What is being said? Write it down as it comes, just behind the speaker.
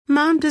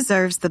Mom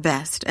deserves the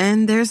best,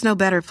 and there's no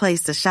better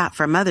place to shop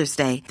for Mother's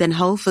Day than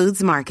Whole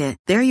Foods Market.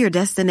 They're your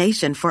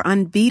destination for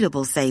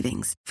unbeatable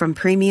savings, from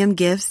premium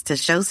gifts to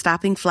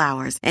show-stopping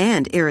flowers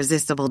and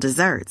irresistible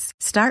desserts.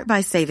 Start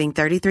by saving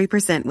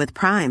 33% with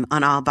Prime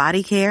on all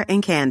body care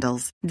and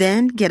candles.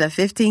 Then get a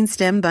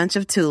 15-stem bunch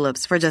of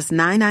tulips for just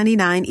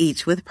 $9.99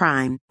 each with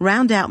Prime.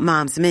 Round out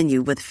Mom's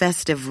menu with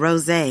festive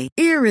rosé,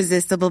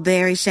 irresistible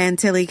berry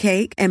chantilly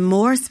cake, and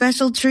more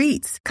special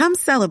treats. Come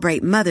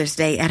celebrate Mother's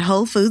Day at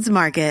Whole Foods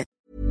Market.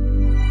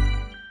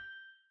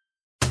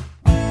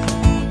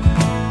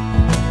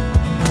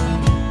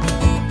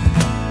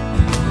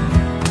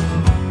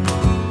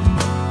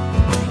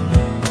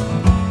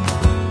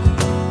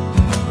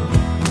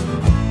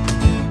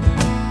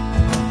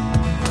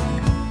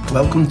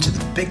 Welcome to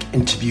the Big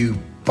Interview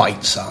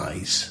Bite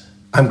Size.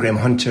 I'm Graham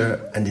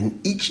Hunter, and in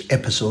each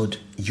episode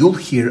you'll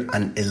hear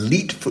an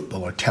elite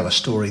footballer tell a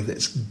story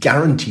that's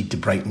guaranteed to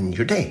brighten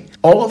your day.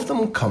 All of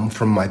them come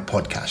from my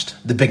podcast,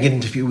 The Big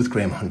Interview with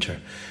Graham Hunter,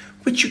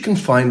 which you can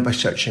find by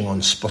searching on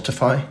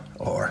Spotify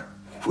or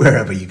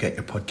wherever you get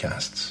your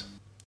podcasts.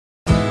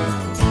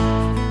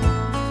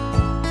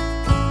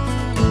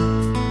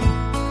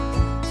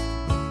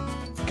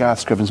 Gareth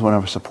Scriven's one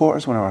of our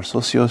supporters, one of our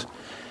socios.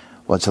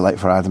 What's it like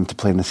for Adam to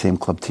play in the same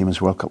club team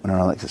as World Cup winner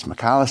Alexis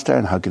McAllister,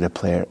 and how good a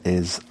player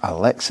is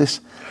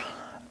Alexis?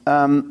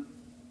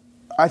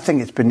 I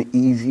think it's been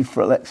easy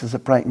for Alexis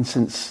at Brighton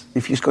since,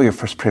 if you score your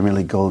first Premier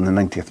League goal in the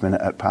 90th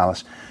minute at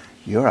Palace,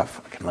 you're a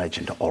fucking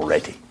legend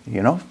already,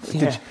 you know?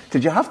 Yeah.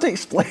 Did you have to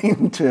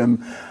explain to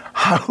him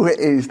how it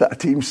is that a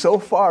team so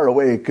far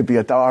away could be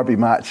a derby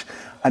match,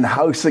 and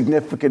how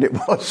significant it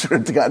was for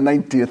him to get a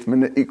 90th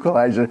minute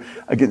equaliser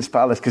against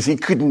Palace? Because he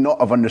could not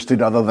have understood,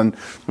 other than,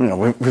 you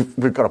know,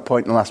 we've got a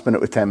point in the last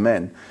minute with 10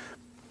 men.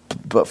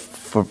 But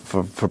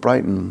for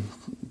Brighton,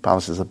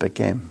 Palace is a big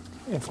game.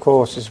 Of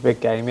course, it's a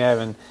big game,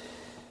 yeah. And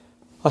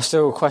I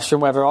still question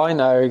whether I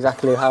know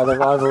exactly how the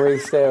rivalry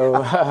still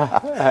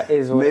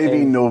is.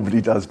 Maybe nobody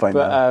does by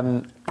now.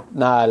 But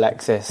no,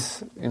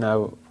 Alexis, you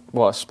know,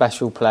 what a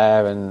special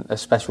player and a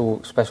special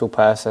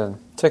person.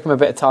 Took him a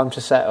bit of time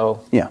to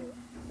settle. Yeah.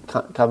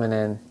 Coming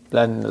in,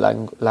 learning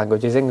the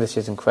language. His English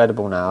is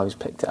incredible now. He's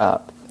picked it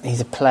up. He's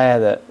a player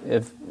that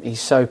he's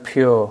so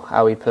pure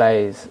how he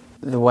plays.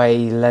 The way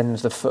he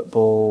lends the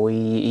football,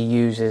 he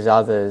uses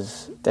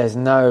others. There's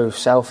no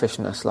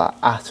selfishness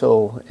at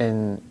all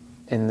in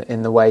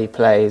the way he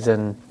plays,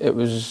 and it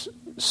was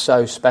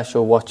so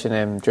special watching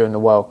him during the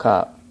World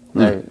Cup.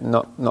 You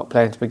know, not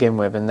playing to begin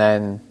with, and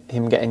then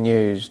him getting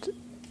used,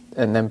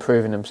 and then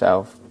proving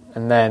himself,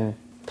 and then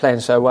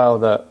playing so well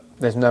that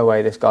there's no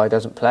way this guy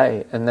doesn't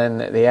play. And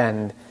then at the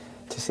end,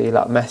 to see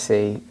like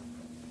Messi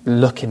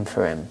looking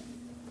for him.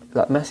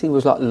 Like Messi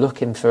was like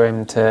looking for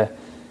him to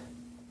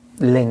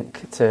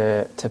link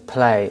to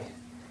play.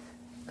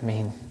 I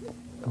mean,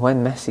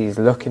 when Messi's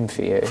looking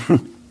for you,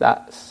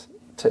 that's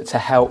to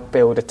help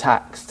build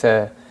attacks.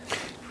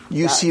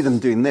 You see them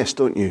doing this,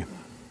 don't you?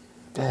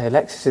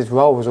 Alexis's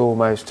role was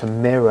almost to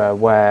mirror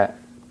where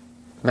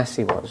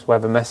Messi was.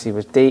 Whether Messi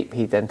was deep,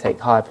 he'd then take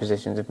high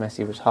positions. If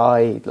Messi was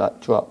high, he'd like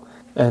drop.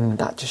 And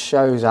that just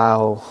shows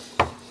how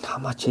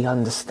much he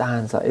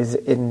understands. Like, his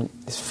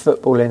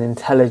footballing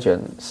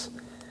intelligence.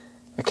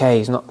 Okay,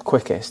 he's not the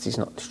quickest, he's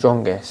not the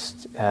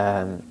strongest.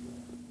 Doesn't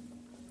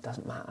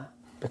matter,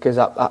 because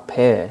up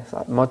here, it's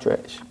like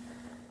Modric.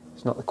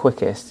 He's not the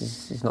quickest,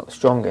 he's not the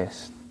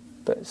strongest,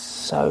 but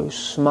so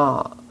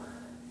smart.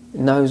 He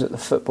knows that the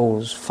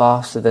football's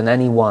faster than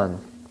anything.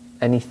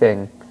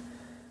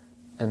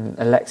 And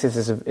Alexis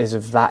is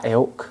of that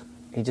ilk.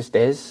 He just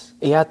is.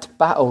 He had to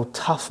battle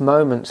tough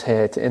moments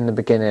here in the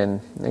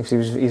beginning. He's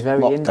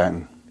very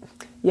lockdown.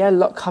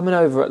 Coming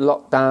over at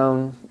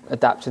lockdown,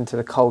 adapting to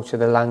the culture,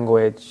 the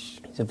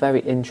language. He's a very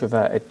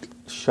introverted,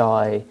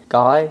 shy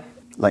guy.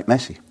 Like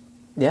Messi.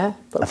 Yeah,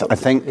 I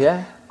think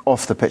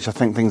off the pitch, I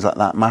think things like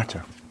that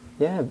matter.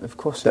 Yeah, of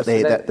course.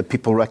 That the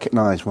people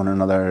recognise one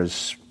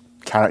another's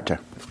character.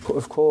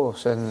 Of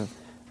course, and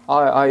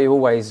I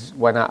always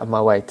went out of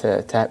my way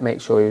to make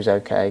sure he was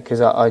okay,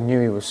 because I knew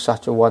he was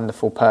such a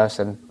wonderful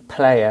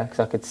player, because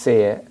I could see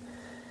it.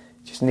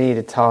 Just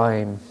needed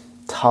time.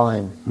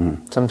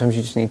 Sometimes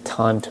you just need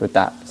time to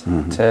adapt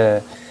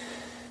to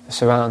the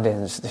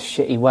surroundings, the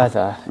shitty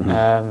weather.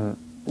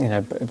 You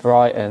know,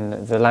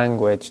 Brighton, the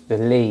language, the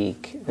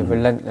league, the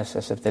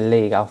relentlessness of the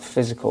league, how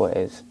physical it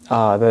is.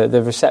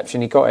 The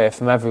reception he got here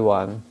from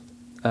everyone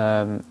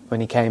when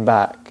he came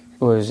back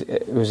was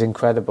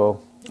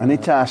incredible. I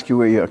need to ask you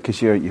where you are,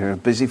 because you're a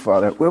busy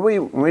father. Where were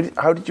you?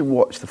 How did you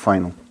watch the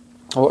final?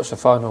 I watched the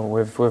final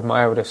with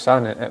my eldest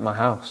son at my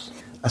house.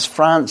 As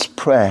France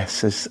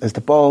press, as the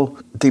ball,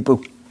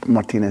 Dibu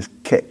Martinez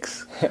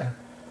kicks,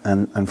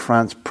 and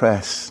France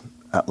press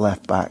at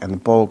left back, and the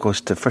ball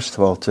goes first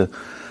of all to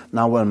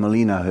Nahuel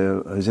Molina,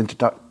 whose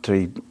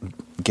introductory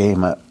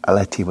game at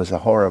Atleti was a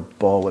horror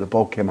ball. When the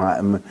ball came at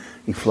him,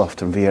 he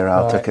fluffed, and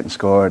Villarreal took it and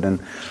scored, and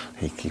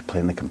he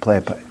playing they can play.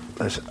 But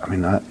it's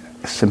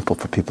simple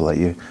for people like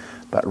you.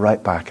 But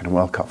right back in a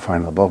World Cup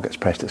final, the ball gets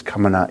pressed, it's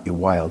coming at you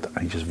wild,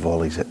 and he just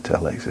volleys it to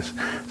Alexis.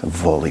 It's a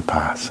volley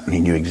pass, and he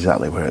knew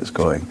exactly where it's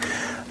going.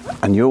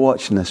 And you're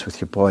watching this with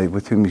your boy,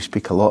 with whom you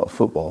speak a lot of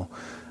football,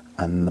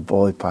 and the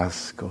volley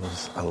pass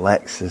goes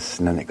Alexis,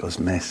 and then it goes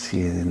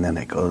Messi, and then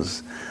it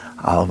goes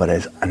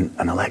Alvarez, and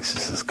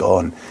Alexis is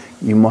gone.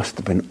 You must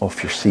have been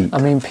off your seat.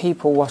 I mean,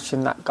 people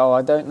watching that goal,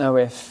 I don't know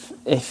if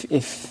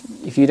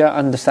you don't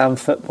understand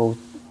football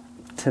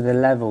to the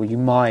level, you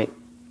might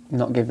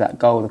not give that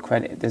goal the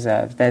credit it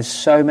deserves. There's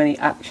so many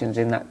actions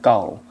in that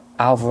goal.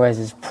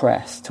 Alvarez's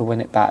press to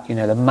win it back,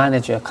 the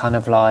manager kind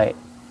of like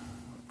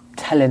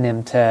telling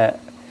him to,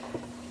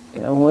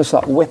 almost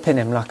like whipping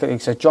him like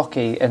it's a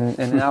jockey, and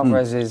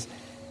Alvarez is,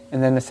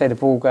 and then they say the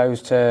ball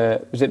goes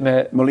to, was it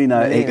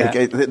Molina?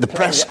 The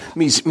press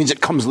means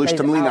it comes loose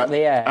to Molina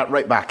at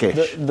right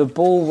back-ish. The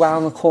ball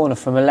round the corner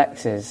from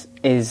Alexis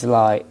is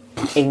like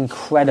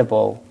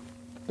incredible,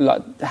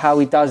 like how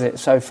he does it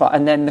so far,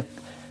 and then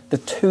the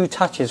two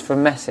touches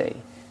from Messi.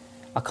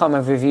 I can't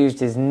remember if he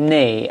used his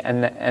knee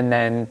and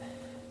then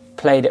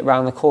played it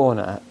round the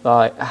corner.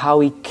 Like how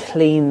he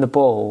cleaned the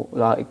ball,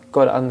 like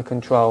got it under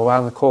control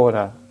round the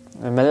corner.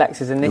 And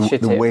Alexis'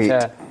 initiative the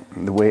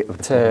weight of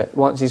the ball.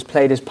 Once he's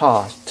played his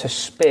pass, to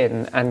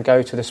spin and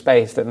go to the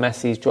space that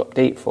Messi's dropped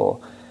deep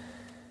for.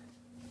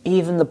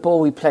 Even the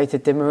ball we played to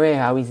Di Maria,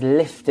 how he's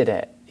lifted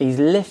it. He's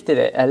lifted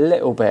it a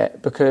little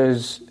bit,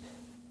 because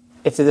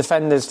if the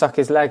defender's stuck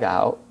his leg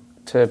out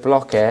to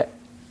block it,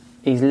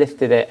 he's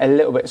lifted it a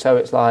little bit, so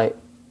it's like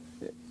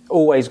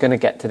always going to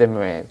get to Di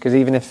Maria, because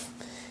even if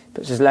he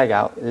puts his leg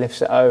out, it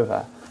lifts it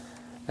over,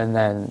 and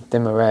then Di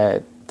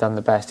Maria done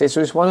the best. It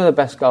was one of the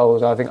best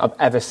goals I think I've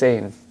ever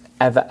seen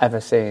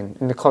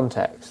in the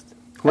context.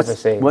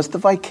 What's the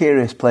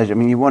vicarious pleasure? I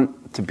mean, you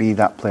want to be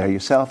that player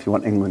yourself, you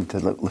want England to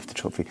lift the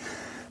trophy,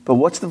 but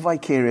what's the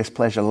vicarious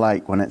pleasure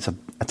like when it's a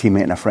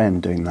teammate and a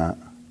friend doing that?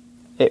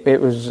 It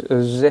was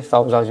as if I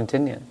was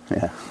Argentinian.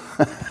 Yeah.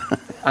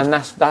 And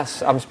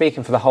that's I'm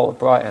speaking for the whole of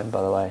Brighton,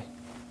 by the way.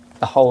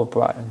 The whole of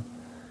Brighton.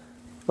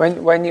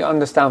 When you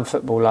understand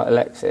football like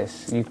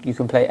Alexis, you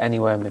can play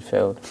anywhere in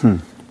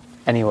midfield.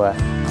 Anywhere.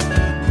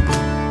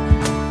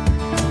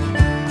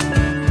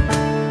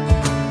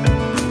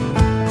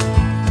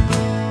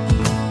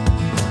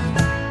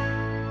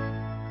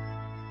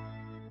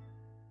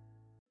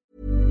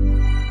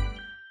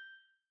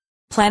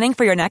 Planning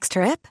for your next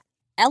trip?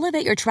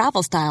 Elevate your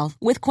travel style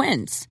with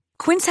Quince.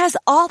 Quince has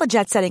all the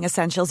jet-setting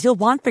essentials you'll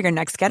want for your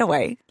next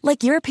getaway,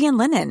 like European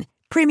linen,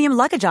 premium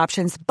luggage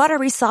options,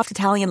 buttery soft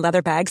Italian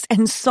leather bags,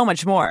 and so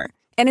much more.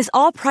 And is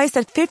all priced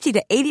at 50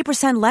 to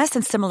 80% less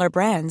than similar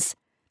brands.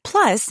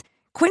 Plus,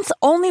 Quince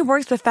only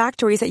works with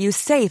factories that use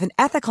safe and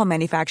ethical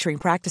manufacturing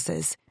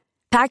practices.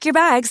 Pack your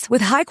bags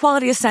with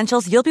high-quality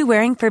essentials you'll be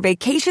wearing for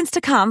vacations to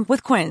come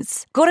with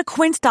Quince. Go to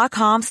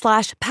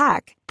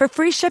quince.com/pack for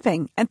free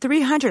shipping and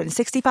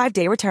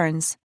 365-day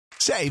returns.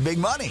 Save big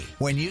money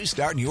when you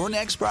start your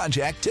next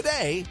project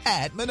today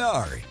at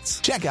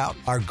Menards. Check out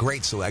our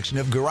great selection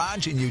of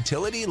garage and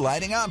utility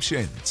lighting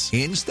options.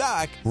 In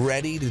stock,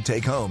 ready to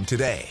take home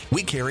today.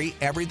 We carry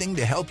everything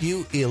to help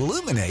you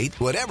illuminate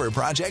whatever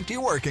project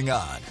you're working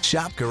on.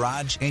 Shop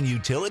garage and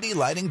utility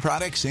lighting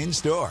products in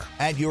store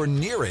at your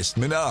nearest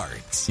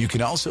Menards. You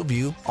can also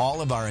view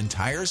all of our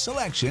entire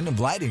selection of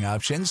lighting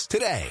options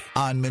today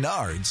on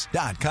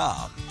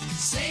Menards.com.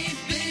 Save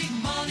big